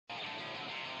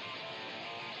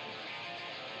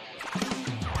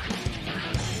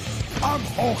I'm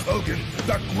Hulk Hogan,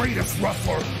 the greatest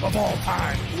wrestler of all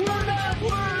time. We're not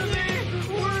worthy!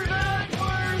 We're not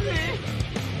worthy!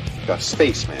 A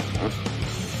spaceman, huh?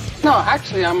 No,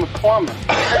 actually, I'm a plumber.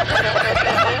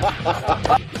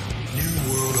 New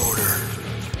World Order.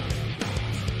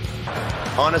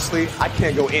 Honestly, I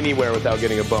can't go anywhere without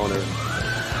getting a boner.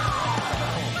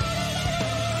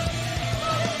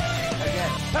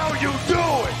 How you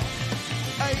doing?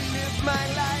 I live my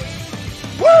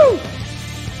life. Woo!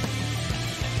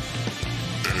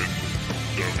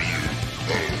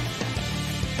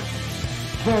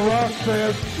 The Rock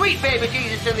says, Sweet baby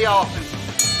Jesus in the offing.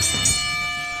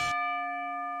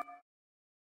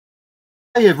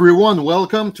 Hi everyone,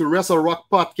 welcome to WrestleRock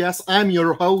Podcast. I'm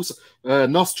your host,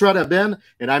 Nostrada Ben,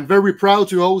 and I'm very proud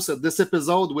to host this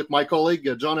episode with my colleague,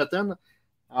 Jonathan.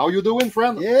 How you doing,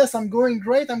 friend? Yes, I'm going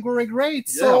great. Yeah,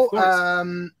 So,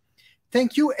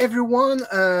 thank you, everyone.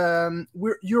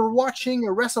 You're watching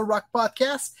a WrestleRock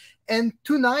Podcast, and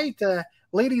tonight,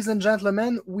 ladies and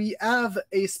gentlemen, we have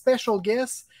a special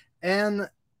guest, and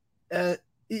he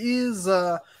is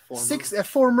a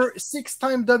former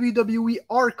six-time WWE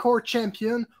Hardcore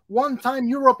champion, one-time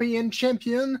European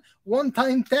champion,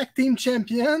 one-time tag team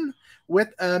champion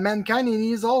with Mankind, and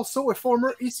he is also a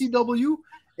former ECW,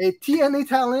 a TNA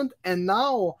talent, and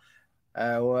now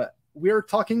we're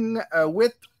talking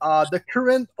with the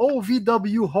current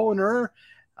OVW owner,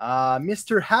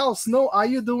 Mr. House. How are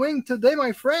you doing today,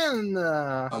 my friend?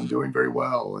 I'm doing very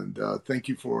well, and thank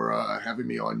you for having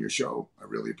me on your show. I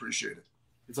really appreciate it.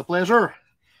 It's a pleasure.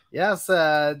 Yes,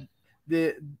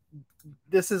 this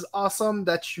is awesome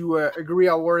that you agree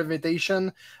our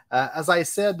invitation. As I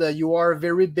said, you are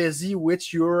very busy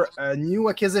with your new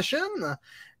acquisition.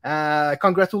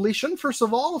 Congratulations, first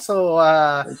of all. So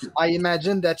I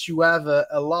imagine that you have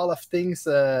a lot of things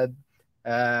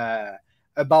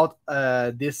about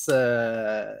this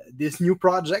new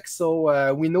project.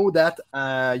 So we know that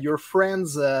your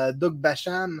friends Doug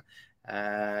Basham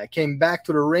came back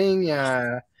to the ring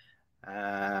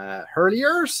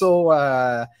earlier.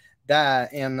 So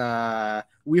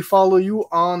we follow you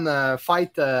on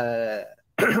Fight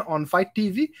on Fight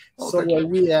TV. So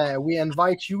we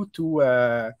invite you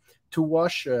to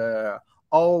watch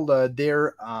all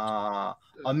their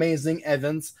amazing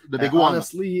events. The big one.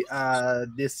 Honestly,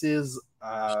 this is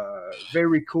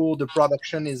very cool. The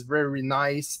production is very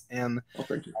nice, and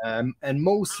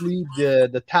mostly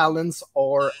the talents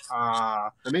are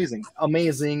Amazing.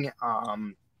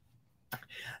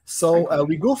 So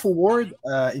we go forward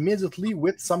immediately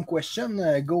with some question.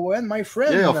 Go ahead, my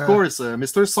friend. Yeah, of course.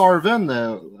 Mr. Sarven,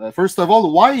 first of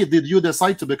all, why did you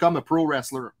decide to become a pro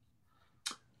wrestler?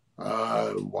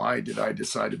 Why did I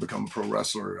decide to become a pro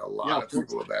wrestler? A lot of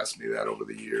people have asked me that over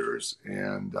the years,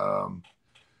 and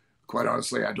quite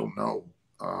honestly, I don't know.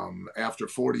 After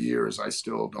 40 years, I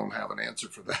still don't have an answer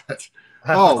for that.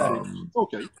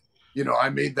 Okay. You know, I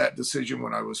made that decision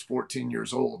when I was 14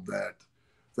 years old that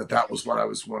was what I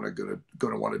was going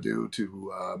to want to do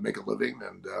to make a living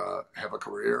and have a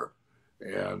career.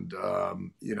 And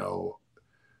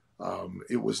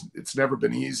it's never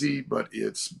been easy, but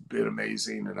it's been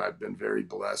amazing, and I've been very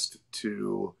blessed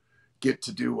to get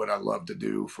to do what I love to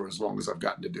do for as long as I've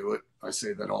gotten to do it. I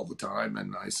say that all the time,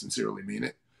 and I sincerely mean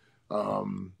it. But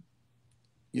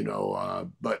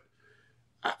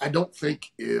I don't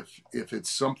think if it's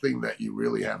something that you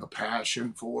really have a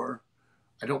passion for,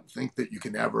 I don't think that you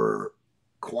can ever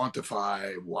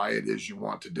quantify why it is you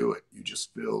want to do it. You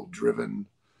just feel driven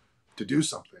to do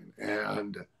something.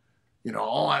 And,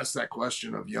 I'll ask that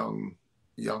question of young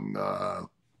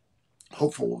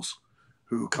hopefuls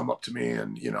who come up to me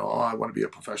and, I want to be a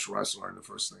professional wrestler. And the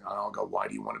first thing I'll go, why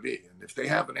do you want to be? And if they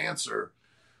have an answer,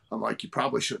 I'm like, you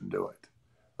probably shouldn't do it.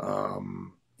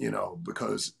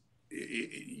 Because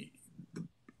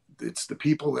it's the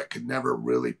people that could never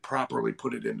really properly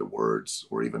put it into words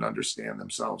or even understand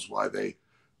themselves why they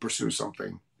pursue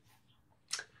something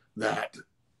that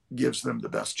gives them the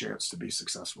best chance to be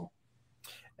successful.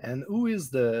 And who is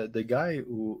the guy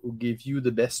who gave you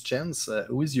the best chance?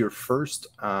 Who is your first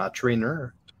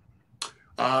trainer?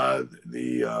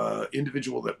 The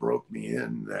individual that broke me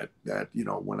in that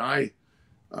when I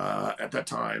at that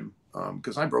time,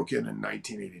 because I broke in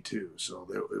 1982, so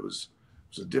it was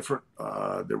a different.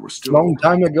 There were still long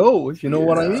time ago, if you know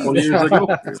what I mean. 4 years ago.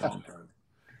 Very long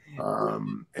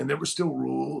time. And there were still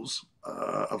rules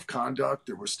of conduct.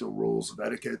 There were still rules of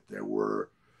etiquette. There were,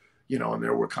 and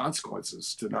there were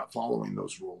consequences to not following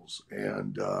those rules.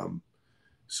 And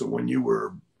so when you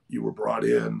were brought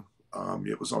in,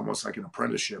 it was almost like an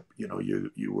apprenticeship.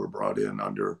 You were brought in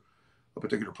under a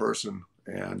particular person,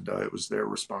 and it was their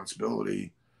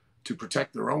responsibility to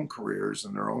protect their own careers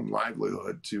and their own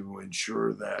livelihood, to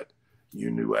ensure that you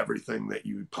knew everything that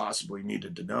you possibly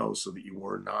needed to know so that you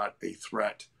were not a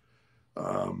threat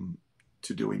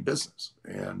to doing business.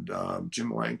 And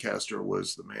Jim Lancaster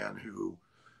was the man who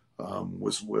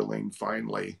was willing,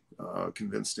 finally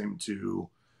convinced him to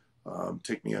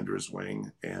take me under his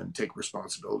wing and take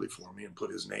responsibility for me and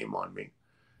put his name on me.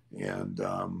 And,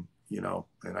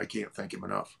 and I can't thank him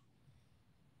enough.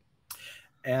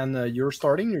 And you're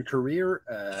starting your career,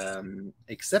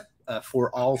 except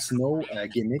for Al Snow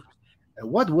gimmick.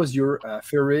 What was your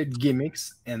favorite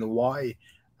gimmicks, and why?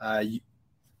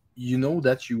 You know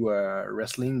that you were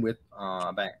wrestling with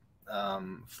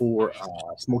for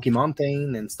Smoky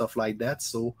Mountain and stuff like that.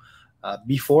 So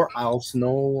before Al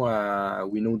Snow,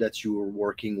 we know that you were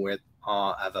working with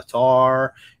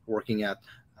Avatar, working at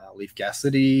Leif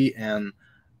Cassidy, and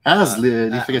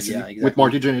Leif Cassidy exactly. with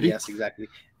Marty Jannetty. Yes, exactly.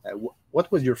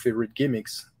 What was your favorite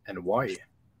gimmicks and why?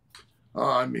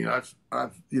 I mean, I've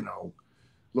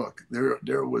look,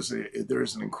 there's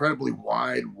an incredibly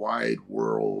wide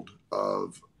world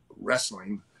of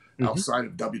wrestling outside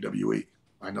of WWE.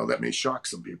 I know that may shock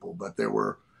some people, but there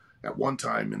were, at one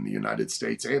time in the United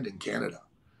States and in Canada,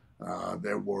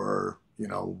 there were,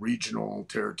 regional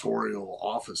territorial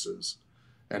offices,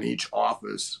 and each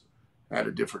office had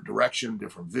a different direction,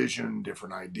 different vision,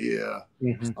 different idea.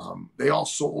 They all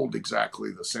sold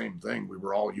exactly the same thing. We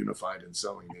were all unified in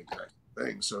selling the exact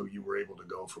thing. So you were able to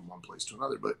go from one place to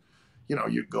another. But,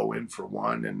 you'd go in for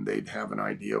one and they'd have an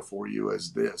idea for you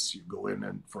as this. You'd go in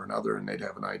and for another and they'd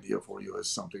have an idea for you as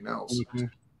something else.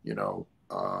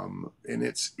 And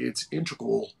it's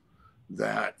integral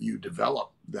that you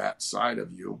develop that side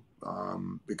of you,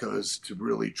 because to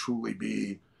really truly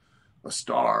be a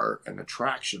star, an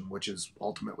attraction, which is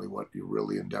ultimately what you're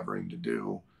really endeavoring to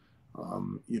do,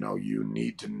 you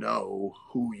need to know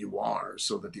who you are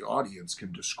so that the audience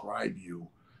can describe you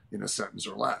in a sentence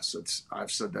or less.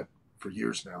 I've said that for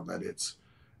years now, that it's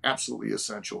absolutely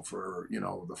essential for,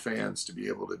 the fans to be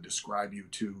able to describe you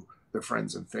to their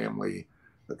friends and family,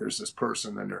 that there's this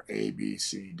person and they're A, B,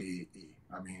 C, D, E.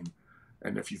 I mean,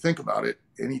 and if you think about it,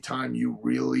 anytime you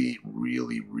really,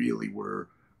 really, really were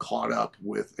caught up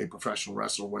with a professional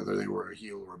wrestler, whether they were a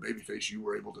heel or a babyface, you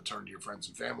were able to turn to your friends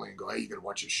and family and go, hey, you got to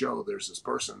watch a show. There's this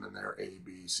person and they're A,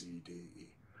 B, C, D, E.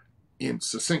 And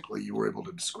succinctly, you were able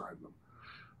to describe them.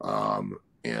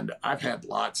 And I've had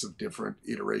lots of different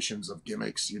iterations of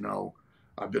gimmicks.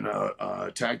 I've been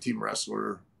a tag team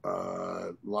wrestler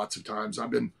lots of times.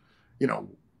 I've been,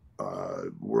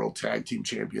 world tag team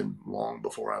champion long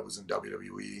before I was in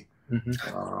WWE.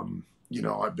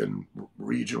 I've been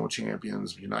regional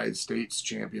champions, United States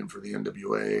champion for the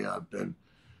NWA. I've been,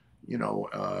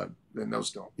 and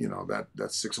those don't,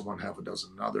 that's 6 of one, half a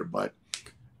dozen another. But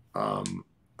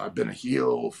I've been a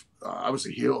heel. I was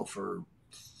a heel for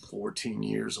 14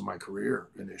 years of my career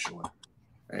initially.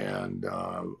 And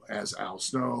as Al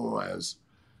Snow, as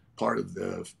part of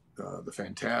the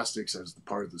Fantastics, as the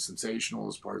part of the Sensational,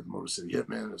 as part of the Motor City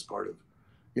Hitmen, as part of,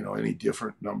 any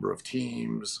different number of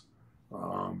teams,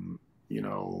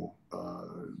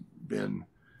 been,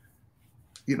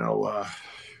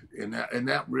 and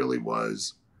that really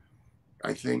was,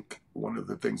 I think, one of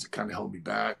the things that kind of held me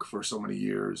back for so many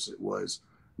years. It was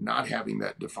not having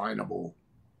that definable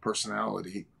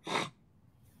personality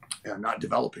and not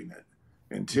developing it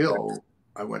until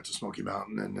I went to Smoky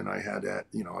Mountain. And then I had that,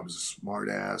 I was a smart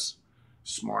ass,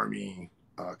 smarmy,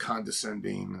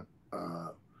 condescending,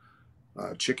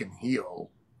 chicken heel.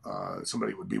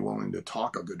 Somebody would be willing to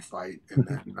talk a good fight, and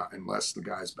then not, unless the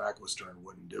guy's back was turned,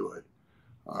 wouldn't do it.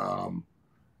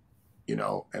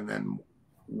 And then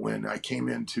when I came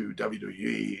into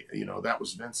WWE, that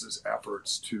was Vince's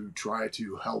efforts to try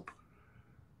to help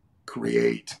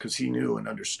create, because he knew and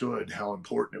understood how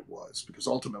important it was, because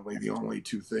ultimately the only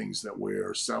two things that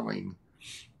we're selling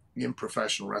in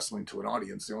professional wrestling to an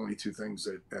audience, the only two things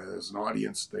that as an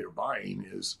audience they're buying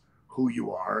is who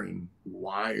you are and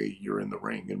why you're in the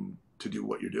ring and to do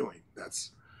what you're doing.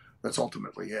 That's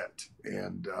ultimately it.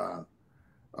 And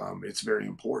it's very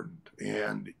important.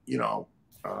 And,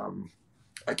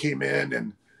 I came in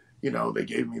and, they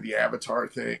gave me the Avatar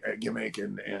gimmick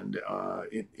and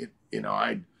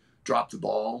I dropped the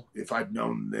ball. If I'd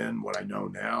known then what I know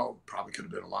now, probably could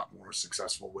have been a lot more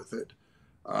successful with it.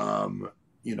 And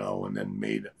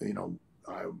then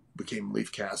I became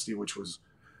Leif Cassidy, which was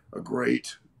a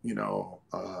great,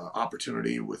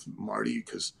 opportunity with Marty,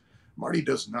 because Marty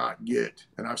does not get,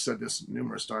 and I've said this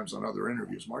numerous times on other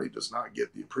interviews, Marty does not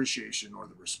get the appreciation or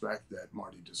the respect that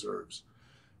Marty deserves.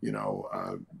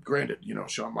 Granted,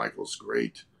 Shawn Michaels,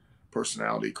 great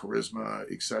personality,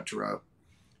 charisma, etc.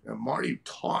 And Marty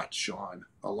taught Sean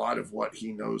a lot of what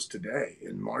he knows today.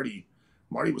 And Marty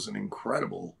was an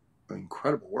incredible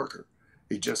worker.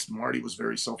 Marty was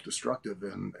very self-destructive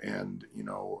and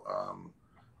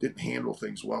didn't handle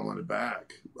things well in the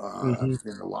back, in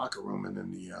the locker room and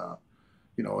in the,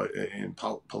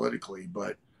 politically.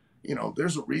 But,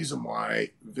 there's a reason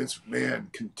why Vince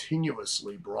McMahon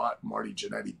continuously brought Marty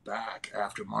Jannetty back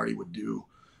after Marty would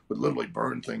literally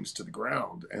burn things to the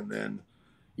ground. And then,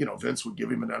 Vince would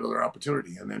give him another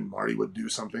opportunity, and then Marty would do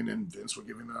something and Vince would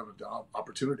give him another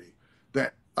opportunity.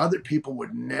 That other people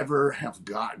would never have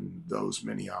gotten those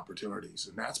many opportunities.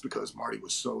 And that's because Marty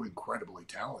was so incredibly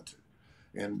talented.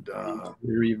 And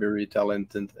very, very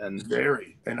talented. And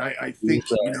I think,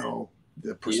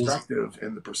 the perspective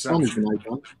and the perception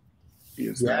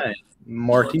is that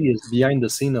Marty is behind the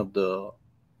scene of the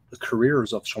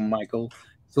careers of Shawn Michaels.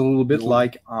 It's a little bit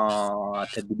like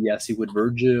Ted DiBiase with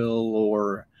Virgil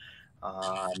or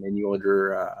many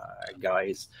other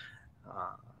guys.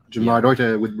 Jim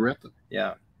Neidhart with Brett.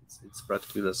 Yeah, it's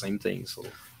practically the same thing. So,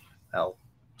 hell.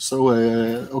 So,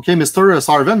 okay, Mr.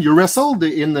 Sarven, you wrestled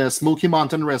in Smoky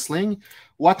Mountain Wrestling.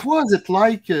 What was it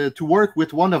like to work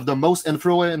with one of the most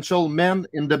influential men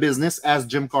in the business as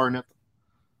Jim Cornette?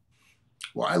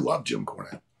 Well, I love Jim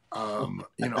Cornette.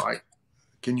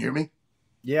 Can you hear me?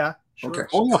 Yeah, sure. Okay.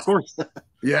 Oh, of course.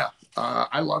 Yeah,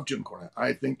 I love Jim Cornette.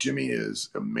 I think Jimmy is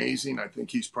amazing. I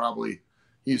think he's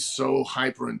so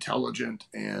hyper intelligent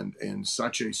and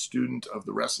such a student of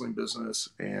the wrestling business.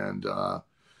 And,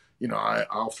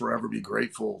 I'll forever be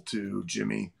grateful to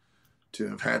Jimmy to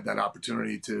have had that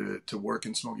opportunity to work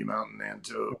in Smoky Mountain and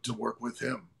to work with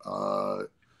him.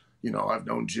 I've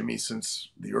known Jimmy since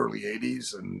the early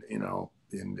 80s and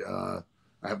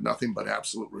I have nothing but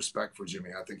absolute respect for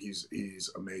Jimmy. I think he's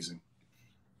amazing.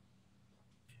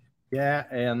 Yeah.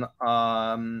 And,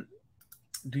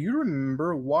 do you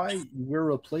remember why you were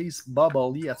replaced Bob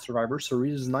Holly at Survivor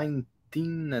Series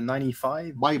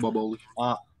 1995? By Bob Holly.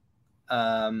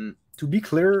 To be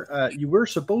clear, you were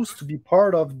supposed to be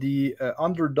part of the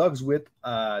underdogs with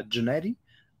Jannetty,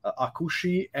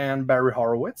 Akushi, and Barry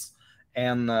Horowitz.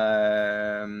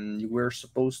 And you were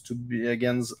supposed to be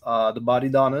against the Body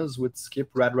Donnas with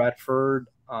Skip Radford,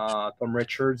 Tom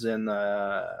Richards, and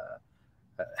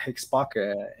X-Pac,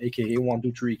 a.k.a.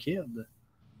 1-2-3 Kid.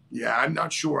 Yeah, I'm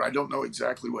not sure. I don't know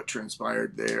exactly what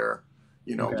transpired there.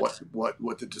 Okay.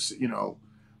 What the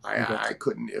I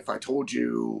couldn't. If I told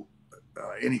you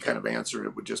any kind of answer,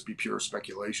 it would just be pure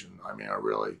speculation. I mean, I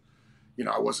really,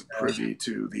 I wasn't privy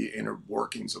to the inner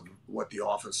workings of what the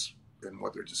office and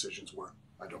what their decisions were.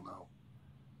 I don't know.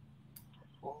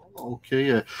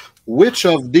 Okay. Which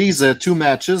of these two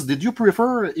matches did you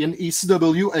prefer in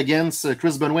ECW against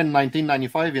Chris Benoit in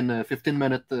 1995 in a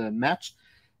 15-minute match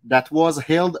that was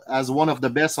hailed as one of the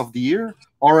best of the year,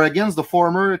 or against the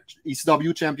former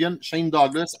ECW champion Shane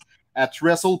Douglas at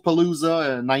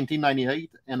WrestlePalooza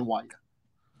 1998, and why?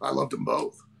 I loved them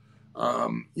both. I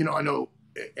know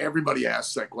everybody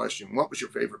asks that question. What was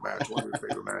your favorite match? What was your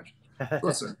favorite match?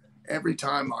 Listen, every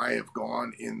time I have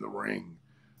gone in the ring,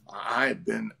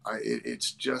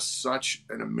 it's just such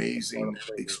an amazing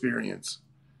experience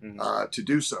to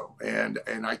do so. And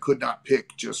I could not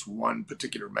pick just one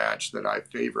particular match that I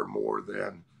favor more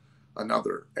than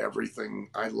another.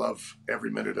 I love every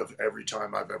minute of every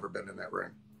time I've ever been in that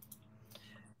ring.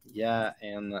 Yeah,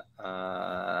 and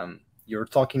you're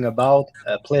talking about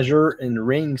pleasure in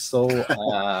ring, so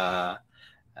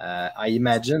I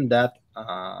imagine that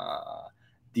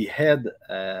the head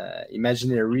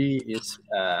imaginary is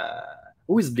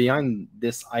who is behind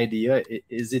this idea?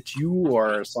 Is it you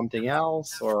or something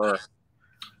else? Or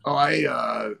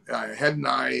Head and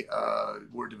I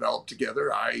were developed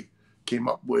together. I came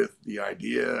up with the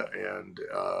idea, and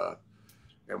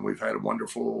we've had a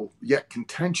wonderful yet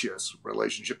contentious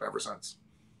relationship ever since.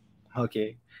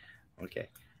 Okay.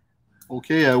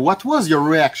 What was your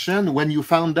reaction when you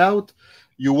found out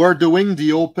you were doing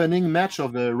the opening match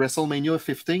of WrestleMania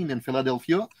 15 in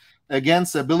Philadelphia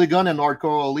against Billy Gunn and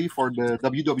Hardcore Holly for the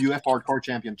WWF Hardcore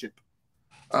Championship?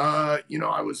 I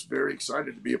was very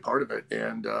excited to be a part of it.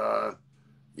 And, I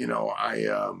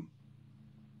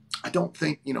don't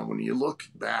think, when you look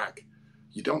back,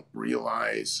 you don't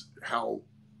realize how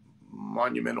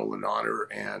monumental an honor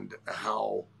and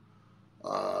how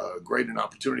great an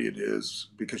opportunity it is,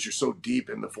 because you're so deep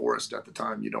in the forest at the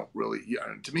time. You don't really,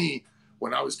 and to me,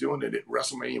 when I was doing it,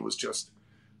 WrestleMania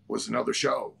was another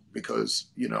show, because,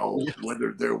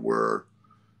 whether there were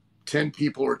 10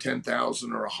 people or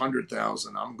 10,000 or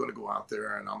 100,000, I'm going to go out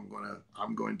there and I'm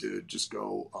going to just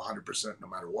go 100% no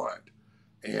matter what.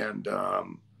 And,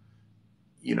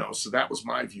 so that was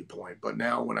my viewpoint. But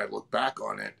now when I look back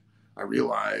on it, I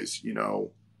realize,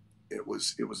 it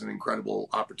was an incredible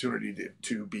opportunity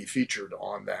to be featured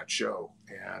on that show.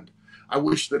 And I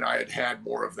wish that I had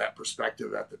more of that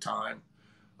perspective at the time,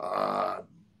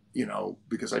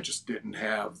 because I just didn't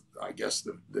have, I guess,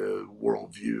 the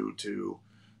worldview to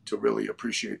really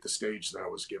appreciate the stage that I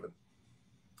was given.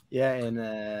 Yeah,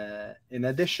 and in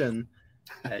addition,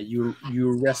 you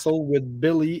wrestle with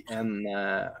Billy and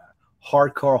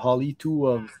Hardcore Holly, two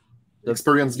of the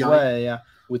experienced guy. Yeah,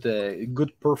 with a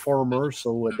good performer,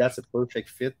 so that's a perfect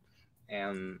fit.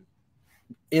 And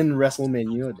in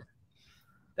WrestleMania,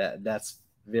 that's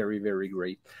very, very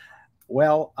great.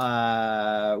 Well,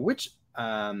 which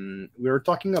we were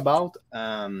talking about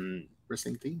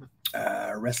Wrestling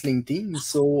team.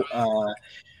 So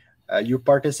you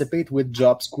participate with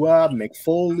Job Squad, Mick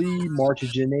Foley, Marty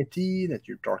Jannetty, that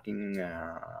you're talking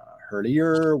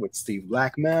earlier, with Steve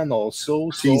Blackman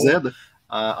also. TZ.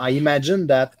 I imagine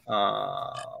that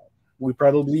we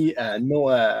probably know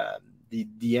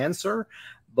the answer,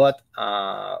 but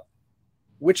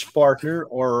which partners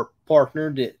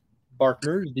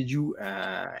did you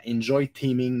enjoy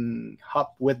teaming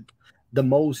up with the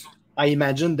most? I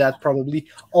imagine that probably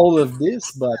all of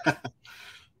this, but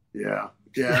yeah,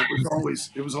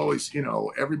 it was always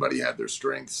everybody had their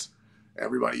strengths.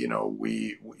 Everybody,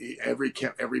 every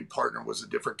partner was a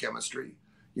different chemistry.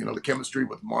 The chemistry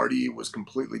with Marty was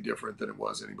completely different than it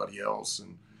was anybody else.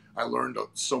 And I learned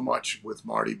so much with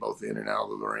Marty, both in and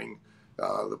out of the ring.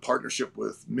 The partnership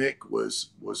with Mick was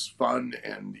fun,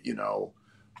 and,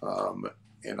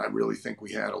 and I really think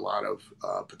we had a lot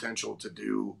of potential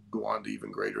to go on to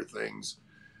even greater things.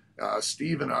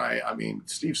 Steve and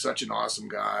Steve's such an awesome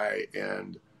guy.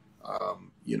 And,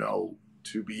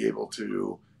 to be able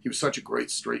to, he was such a great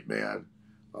straight man.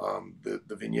 The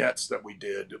vignettes that we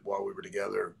did while we were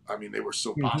together, they were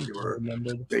so popular.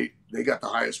 They got the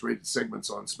highest rated segments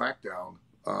on SmackDown,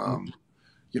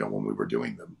 when we were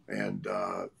doing them. And,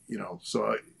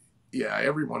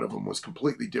 every one of them was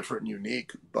completely different and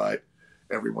unique, but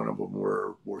every one of them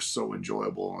were so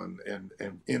enjoyable and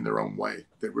in their own way.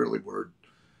 They really were,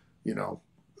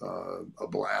 a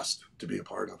blast to be a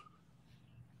part of.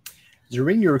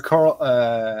 During your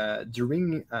career,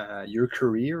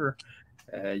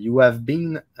 you have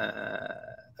been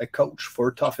a coach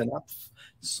for Tough Enough.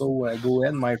 So go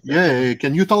ahead, my friend. Yeah,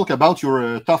 can you talk about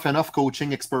your Tough Enough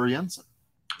coaching experience?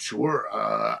 Sure.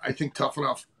 I think Tough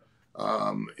Enough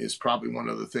is probably one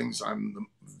of the things I'm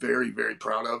very, very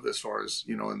proud of as far as,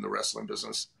 in the wrestling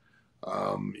business.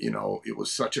 It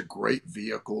was such a great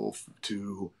vehicle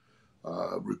to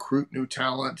recruit new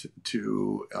talent,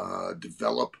 to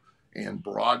develop and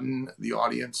broaden the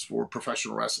audience for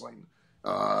professional wrestling.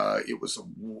 It was a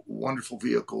wonderful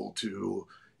vehicle to,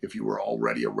 if you were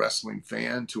already a wrestling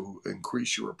fan, to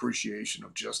increase your appreciation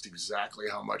of just exactly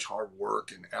how much hard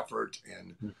work and effort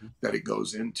and that it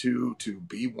goes into to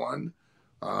be one,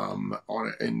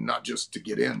 and not just to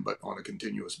get in, but on a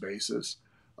continuous basis.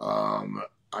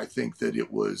 I think that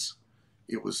it was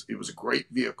a great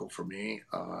vehicle for me.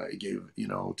 It gave,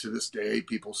 to this day,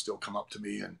 people still come up to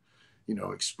me and,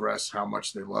 express how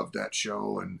much they loved that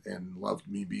show and loved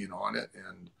me being on it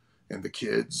and the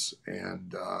kids.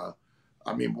 And,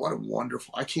 what a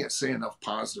wonderful, I can't say enough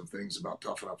positive things about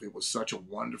Tough Enough. It was such a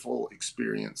wonderful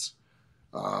experience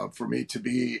for me to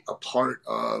be a part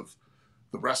of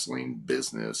the wrestling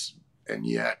business and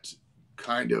yet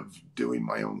kind of doing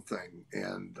my own thing.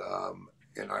 And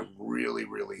I really,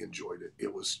 really enjoyed it.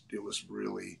 It was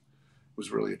really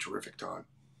a terrific time.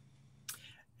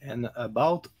 And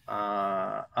about,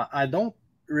 I don't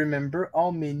remember how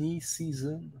many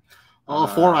seasons.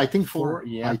 Four, I think four.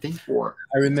 Yeah, I think four.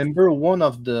 I remember one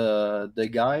of the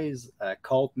guys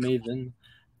called Maven.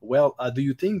 Well, do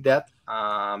you think that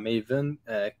Maven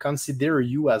consider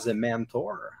you as a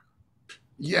mentor?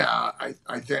 Yeah, I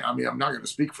think. I'm not going to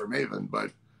speak for Maven,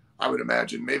 but I would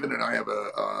imagine Maven and I have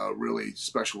a really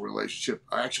special relationship.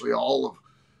 Actually, all of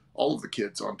the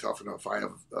kids on Tough Enough, I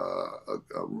have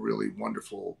a really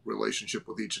wonderful relationship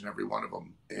with each and every one of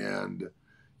them. And,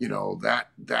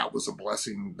 that was a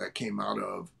blessing that came out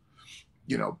of,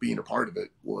 being a part of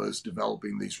it, was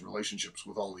developing these relationships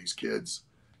with all these kids.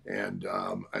 And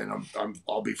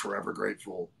I'll be forever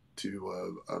grateful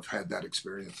to have had that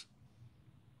experience.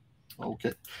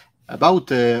 Okay. About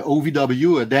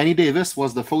OVW, Danny Davis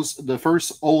was the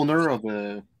first owner of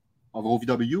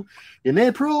OVW. In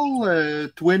April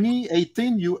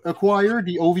 2018, you acquired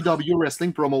the OVW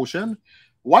wrestling promotion.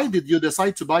 Why did you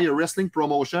decide to buy a wrestling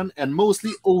promotion and mostly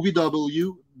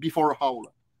OVW before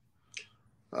Howl?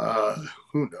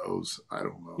 Who knows? I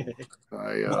don't know.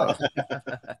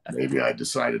 Maybe I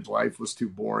decided life was too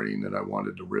boring and I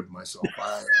wanted to rib myself.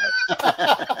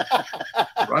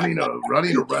 Running a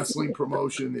wrestling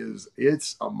promotion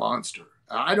it's a monster.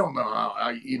 I don't know how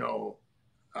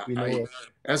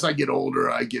as I get older,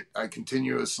 I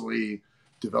continuously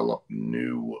develop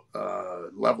new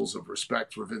levels of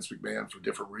respect for Vince McMahon for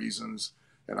different reasons.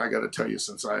 And I got to tell you,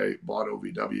 since I bought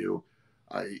OVW,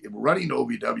 running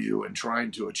OVW and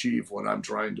trying to achieve what I'm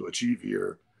trying to achieve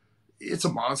here, it's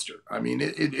a monster. I mean,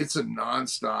 it's a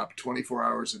nonstop, 24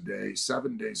 hours a day,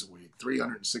 7 days a week,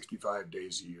 365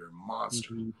 days a year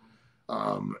monster.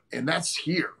 Mm-hmm. And that's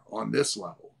here on this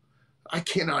level. I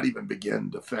cannot even begin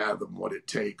to fathom what it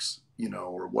takes,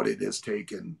 or what it has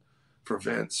taken for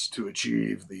Vince to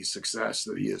achieve the success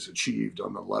that he has achieved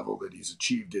on the level that he's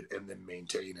achieved it and then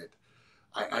maintain it.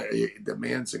 The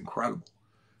man's incredible.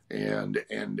 And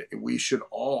we should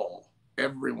all,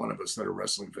 every one of us that are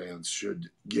wrestling fans, should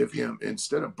give him,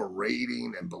 instead of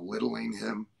berating and belittling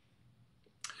him,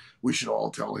 we should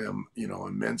all tell him,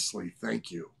 immensely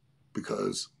thank you.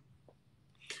 Because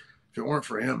if it weren't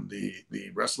for him, the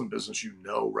wrestling business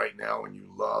right now and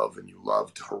you love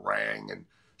to harangue and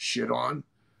shit on,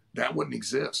 that wouldn't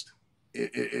exist.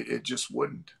 It just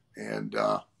wouldn't. And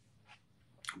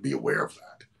be aware of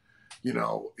that. You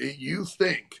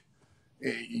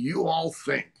all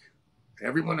think,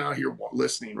 everyone out here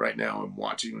listening right now and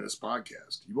watching this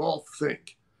podcast, you all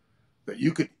think that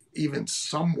you could even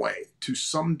some way, to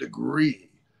some degree,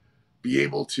 be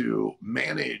able to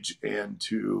manage and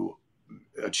to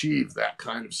achieve that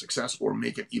kind of success or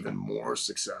make it even more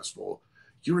successful.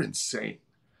 You're insane.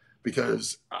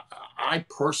 Because I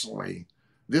personally,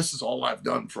 this is all I've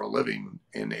done for a living,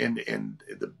 and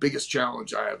the biggest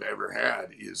challenge I have ever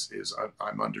had is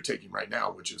I'm undertaking right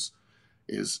now, which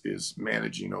is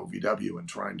managing OVW and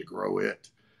trying to grow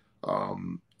it.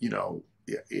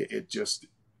 It just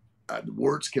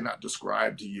words cannot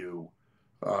describe to you,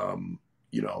 how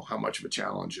much of a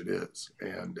challenge it is,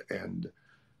 and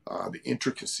the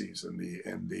intricacies and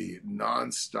the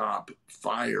nonstop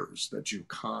fires that you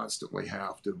constantly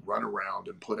have to run around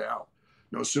and put out.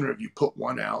 No sooner have you put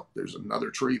one out, there's another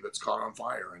tree that's caught on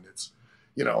fire, and it's,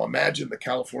 imagine the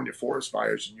California forest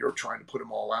fires, and you're trying to put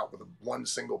them all out with one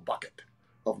single bucket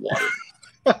of water.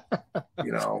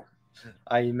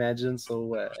 I imagine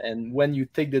so. And when you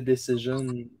take the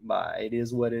decision, it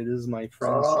is what it is, my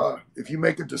friend. If you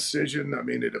make a decision,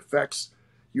 it affects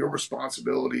your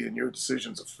responsibility, and your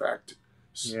decisions affect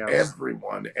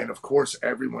everyone. And of course,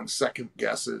 everyone second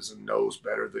guesses and knows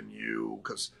better than you,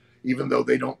 because even though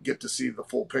they don't get to see the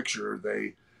full picture,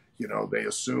 they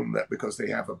assume that because they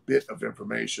have a bit of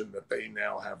information that they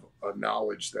now have a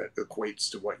knowledge that equates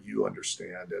to what you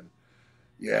understand. And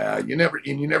you never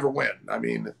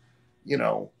win.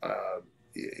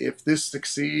 If this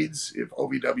succeeds, if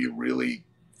OVW really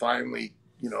finally,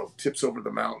 tips over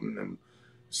the mountain and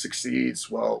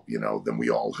succeeds, well, then we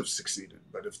all have succeeded.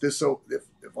 But if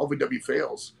OVW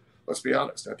fails, let's be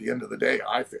honest, at the end of the day,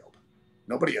 I failed.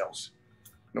 Nobody else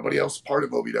part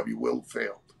of OVW will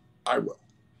fail. I will,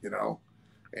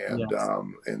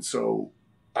 and so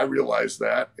I realized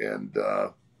that, and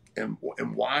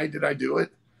why did I do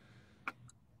it?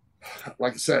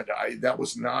 Like I said, that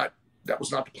was not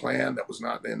the plan. That was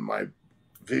not in my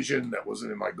vision. That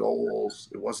wasn't in my goals.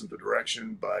 It wasn't the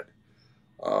direction. But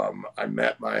I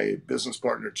met my business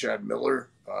partner, Chad Miller.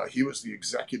 He was the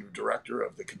executive director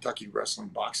of the Kentucky Wrestling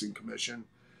Boxing Commission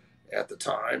at the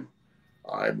time.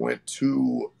 I went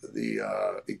to the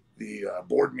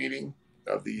board meeting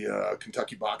of the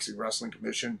Kentucky Boxing Wrestling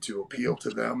Commission to appeal to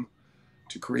them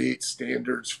to create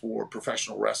standards for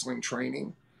professional wrestling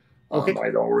training. Okay.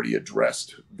 I'd already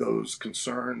addressed those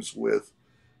concerns with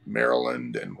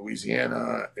Maryland and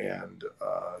Louisiana and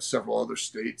several other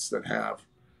states that have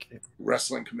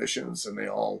wrestling commissions, and they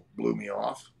all blew me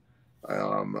off.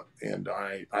 And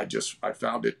I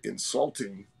found it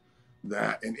insulting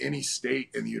that in any state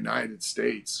in the United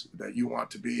States that you want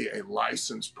to be a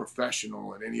licensed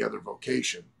professional in any other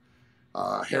vocation,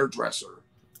 hairdresser,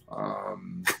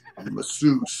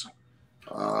 masseuse,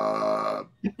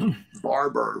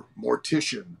 barber,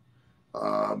 mortician,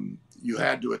 you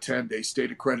had to attend a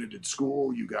state accredited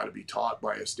school. You got to be taught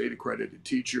by a state accredited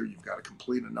teacher. You've got to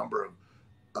complete a number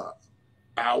of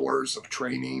hours of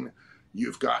training.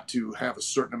 You've got to have a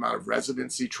certain amount of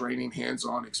residency training,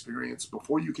 hands-on experience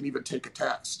before you can even take a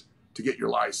test to get your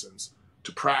license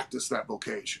to practice that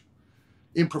vocation.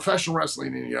 In professional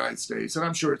wrestling in the United States, and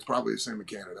I'm sure it's probably the same in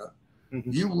Canada,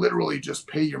 you literally just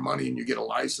pay your money and you get a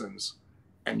license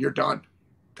and you're done.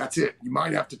 That's it. You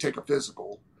might have to take a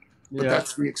physical, but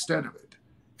that's the extent of it.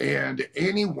 And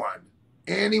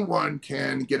anyone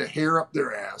can get a hair up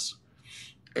their ass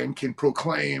and can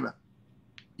proclaim,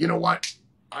 you know what,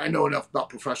 I know enough about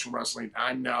professional wrestling.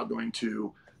 I'm now going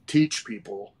to teach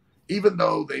people, even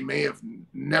though they may have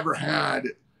never had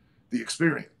the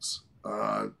experience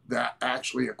that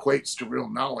actually equates to real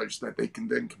knowledge that they can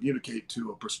then communicate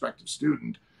to a prospective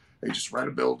student. They just rent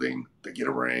a building, they get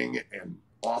a ring, and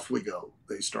off we go.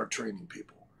 They start training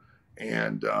people.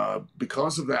 And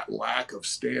because of that lack of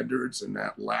standards and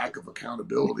that lack of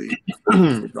accountability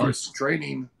in regards to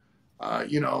training, that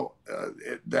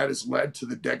has led to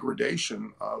the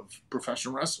degradation of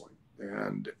professional wrestling.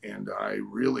 And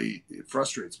it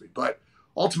frustrates me. But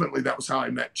ultimately, that was how I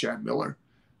met Chad Miller.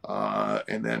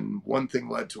 And then one thing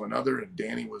led to another, and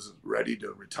Danny was ready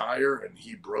to retire, and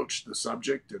he broached the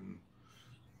subject, and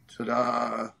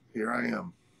ta-da, here I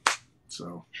am.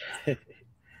 So...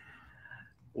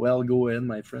 Well, go ahead,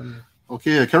 my friend.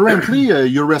 Okay, currently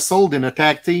you wrestled in a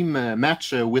tag team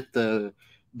match with Doug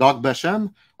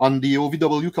Basham on the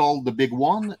OVW called The Big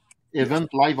One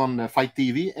event live on Fight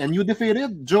TV, and you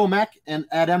defeated Joe Mack and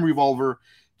Adam Revolver.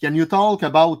 Can you talk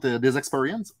about this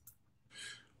experience?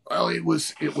 Well, it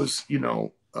was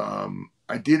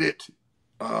I did it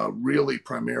really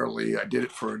primarily. I did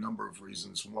it for a number of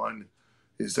reasons. One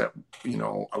is that,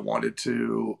 I wanted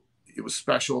to, it was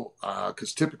special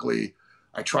because typically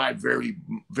I tried very,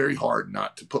 very hard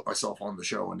not to put myself on the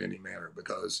show in any manner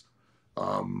because,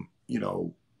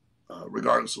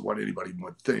 regardless of what anybody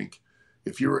would think,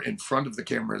 if you're in front of the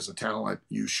camera as a talent,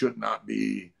 you should not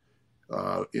be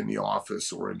in the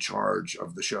office or in charge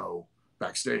of the show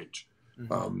backstage.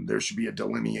 Mm-hmm. There should be a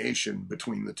delineation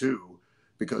between the two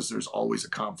because there's always a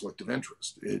conflict of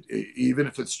interest. Even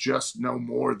if it's just no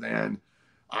more than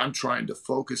I'm trying to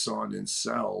focus on and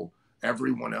sell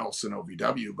everyone else in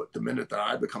OVW, but the minute that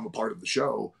I become a part of the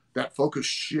show, that focus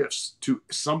shifts to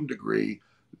some degree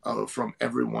from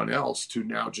everyone else to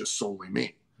now just solely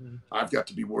me. Mm-hmm. I've got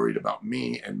to be worried about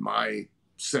me and my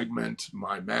segment,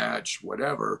 my match,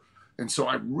 whatever. And so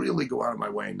I really go out of my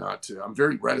way not to. I'm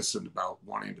very reticent about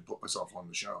wanting to put myself on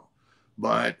the show.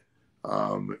 But,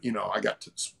 I got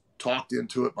talked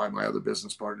into it by my other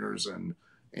business partners, and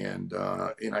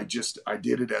I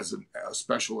did it as a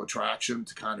special attraction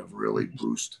to kind of really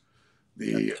boost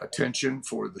the attention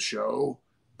for the show,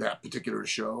 that particular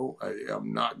show.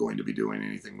 I'm not going to be doing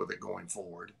anything with it going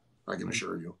forward, I can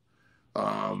assure you.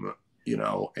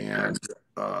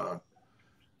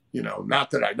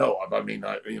 Not that I know of. I mean,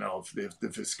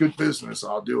 if it's good business,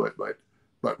 I'll do it.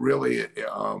 But really,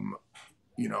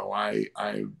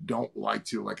 I don't like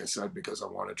to, like I said, because I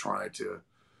want to try to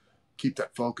keep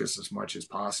that focus as much as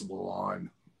possible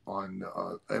on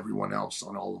everyone else,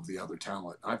 on all of the other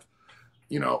talent.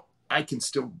 I can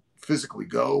still physically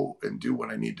go and do what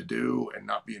I need to do and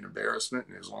not be an embarrassment.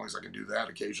 And as long as I can do that,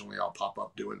 occasionally I'll pop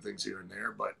up doing things here and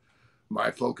there. But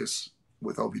my focus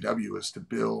with OVW is to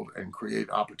build and create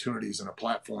opportunities and a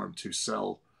platform to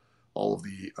sell all of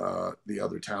the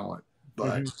other talent.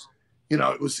 But it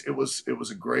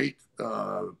was a great,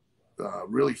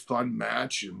 really fun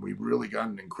match, and we really got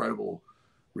an incredible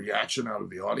reaction out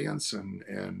of the audience.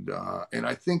 And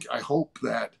I hope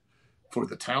that for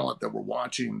the talent that were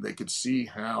watching, they could see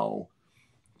how,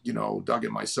 Doug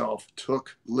and myself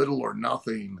took little or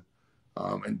nothing.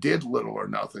 And did little or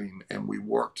nothing, and we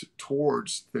worked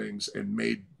towards things and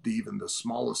made even the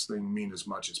smallest thing mean as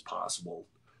much as possible.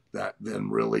 That then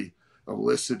really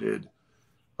elicited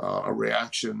a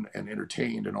reaction and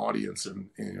entertained an audience,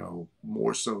 and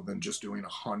more so than just doing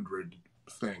 100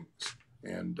 things.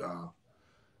 And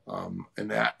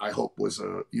that I hope was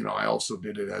I also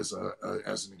did it as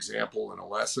an example and a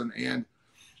lesson. And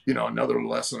another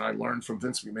lesson I learned from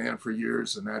Vince McMahon for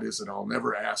years, and that is that I'll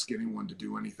never ask anyone to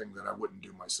do anything that I wouldn't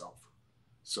do myself.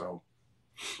 So.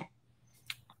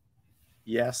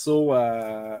 Yeah,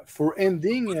 so for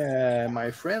ending,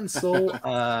 my friend,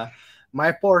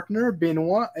 my partner,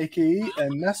 Benoit, a.k.a.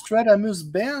 Nostradamus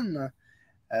Ben,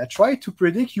 tried to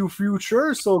predict your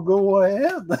future, so go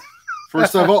ahead.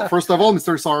 First of all,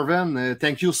 Mr. Sarven,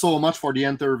 thank you so much for the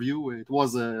interview. It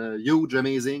was huge,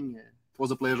 amazing. It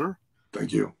was a pleasure.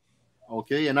 Thank you.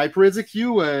 Okay, and I predict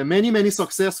you many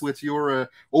success with your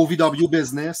OVW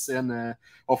business and,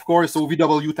 of course,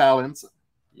 OVW talents.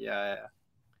 Yeah.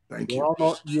 Thank you.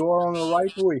 You are on the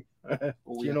right way.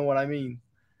 You know what I mean?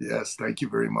 Yes, thank you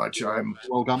very much. I'm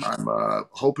welcome. I'm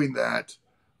hoping that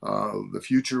the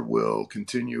future will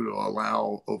continue to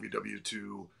allow OVW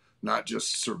to not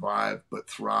just survive, but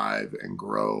thrive and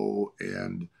grow.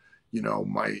 And,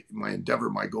 my endeavor,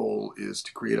 my goal is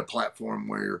to create a platform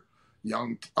where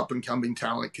young up-and-coming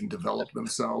talent can develop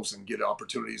themselves and get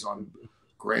opportunities on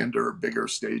grander, bigger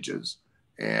stages,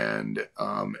 and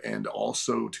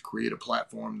also to create a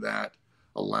platform that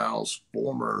allows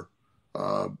former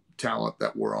talent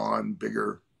that were on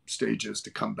bigger stages to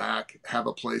come back, have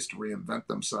a place to reinvent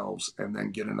themselves, and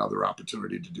then get another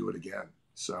opportunity to do it again.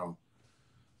 So,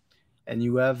 and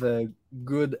you have a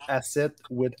good asset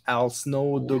with Al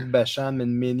Snow, Doug Basham,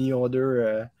 and many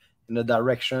other in the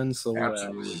direction. So,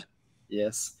 absolutely.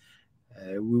 Yes.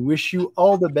 We wish you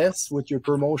all the best with your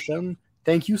promotion.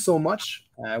 Thank you so much.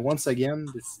 Once again,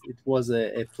 it was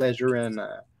a pleasure and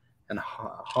an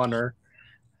honor.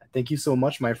 Thank you so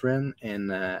much, my friend,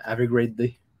 and have a great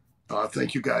day.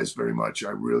 Thank you guys very much.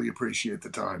 I really appreciate the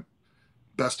time.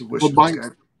 Best of wishes. Goodbye.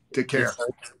 Take care.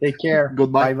 Yes, take care.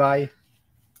 Goodbye. Bye-bye.